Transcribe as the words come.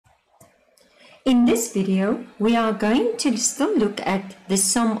In this video, we are going to still look at the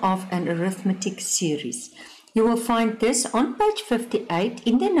sum of an arithmetic series. You will find this on page 58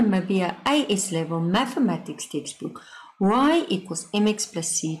 in the Namibian AS-Level Mathematics textbook, y equals mx plus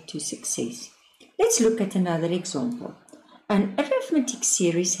c to success. Let's look at another example. An arithmetic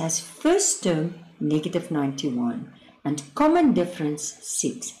series has first term -91 and common difference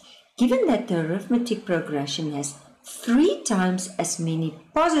 6. Given that the arithmetic progression has 3 times as many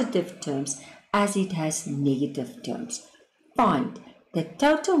positive terms as it has negative terms, find the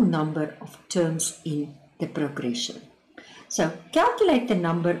total number of terms in the progression. So calculate the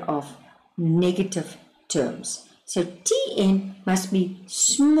number of negative terms. So Tn must be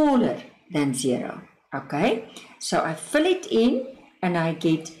smaller than 0. Okay, so I fill it in and I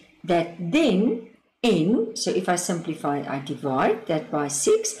get that then n, so if I simplify, I divide that by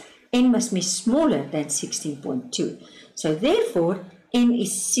 6, n must be smaller than 16.2. So therefore, n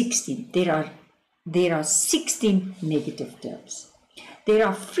is 16. There are 16 negative terms. There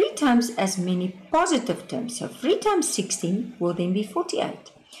are 3 times as many positive terms. So 3 times 16 will then be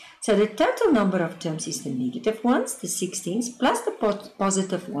 48. So the total number of terms is the negative ones, the 16s, plus the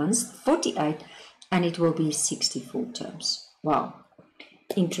positive ones, 48, and it will be 64 terms. Wow,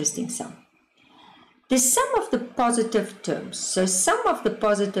 interesting sum. The sum of the positive terms. So sum of the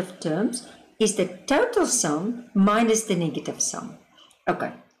positive terms is the total sum minus the negative sum.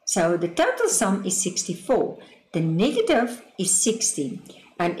 Okay, so the total sum is 64. The negative is 16.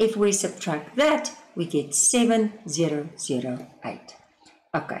 And if we subtract that, we get 7008.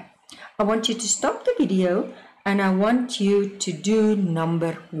 Okay, I want you to stop the video and I want you to do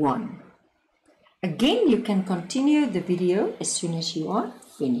number 1. Again, you can continue the video as soon as you are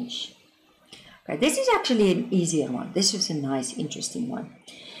finished. Okay, this is actually an easier one. This is a nice, interesting one.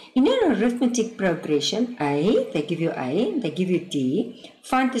 In an arithmetic progression, they give you A, they give you D,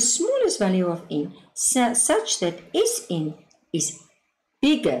 find the smallest value of n such that Sn is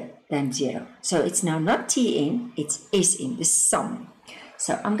bigger than 0. So it's now not Tn, it's Sn, the sum.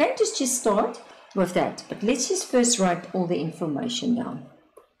 So I'm going to just start with that, but let's just first write all the information down.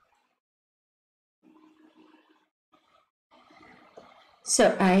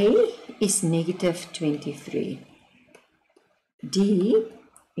 So A is -23, D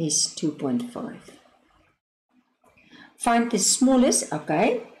is 2.5. Find the smallest,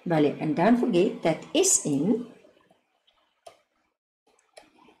 okay, value, and don't forget that Sn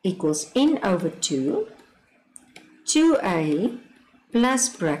equals n over 2, 2a plus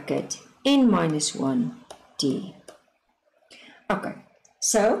bracket n minus 1 d. Okay,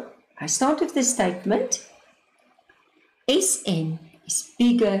 so I start with the statement Sn is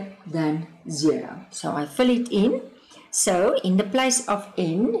bigger than 0. So I fill it in. So in the place of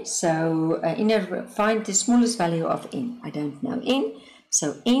n, so find the smallest value of n. I don't know n,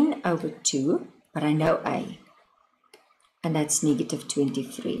 so n over 2, but I know a, and that's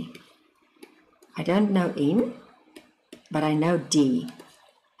 -23. I don't know n, but I know d,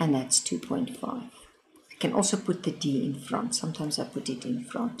 and that's 2.5. I can also put the d in front. Sometimes I put it in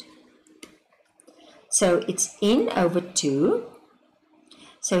front. So it's n over 2,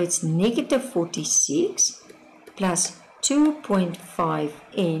 so it's -46 plus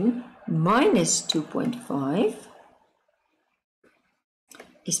 2.5n minus 2.5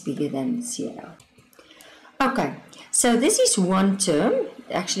 is bigger than 0. Okay, so this is one term,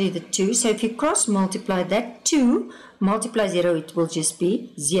 actually the 2. So if you cross multiply that 2, multiply 0, it will just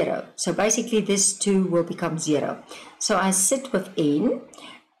be 0. So basically this 2 will become 0. So I sit with n.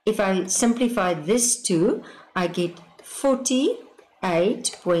 If I simplify this 2, I get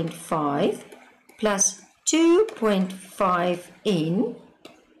 48.5 plus 2.5n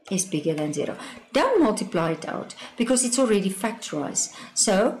is bigger than 0. Don't multiply it out because it's already factorized.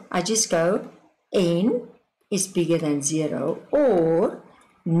 So I just go n is bigger than 0 or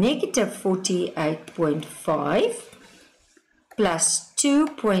 -48.5 plus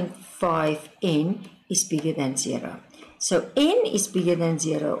 2.5n is bigger than 0. So n is bigger than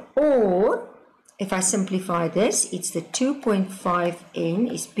 0 or if I simplify this, it's the 2.5n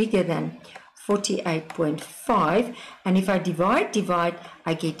is bigger than 48.5, and if I divide,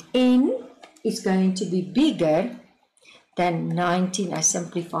 I get n is going to be bigger than 19. I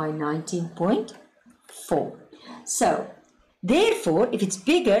simplify 19.4. So therefore, if it's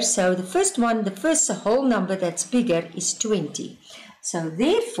bigger, so the first whole number that's bigger is 20. So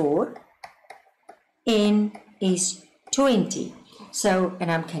therefore, n is 20. So, and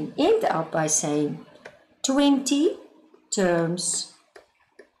I can end up by saying 20 terms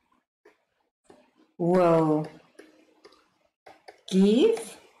will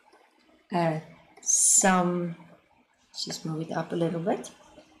give some, let's just move it up a little bit,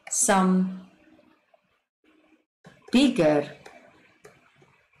 some bigger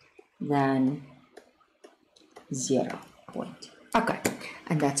than 0 point. Okay,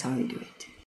 and that's how you do it.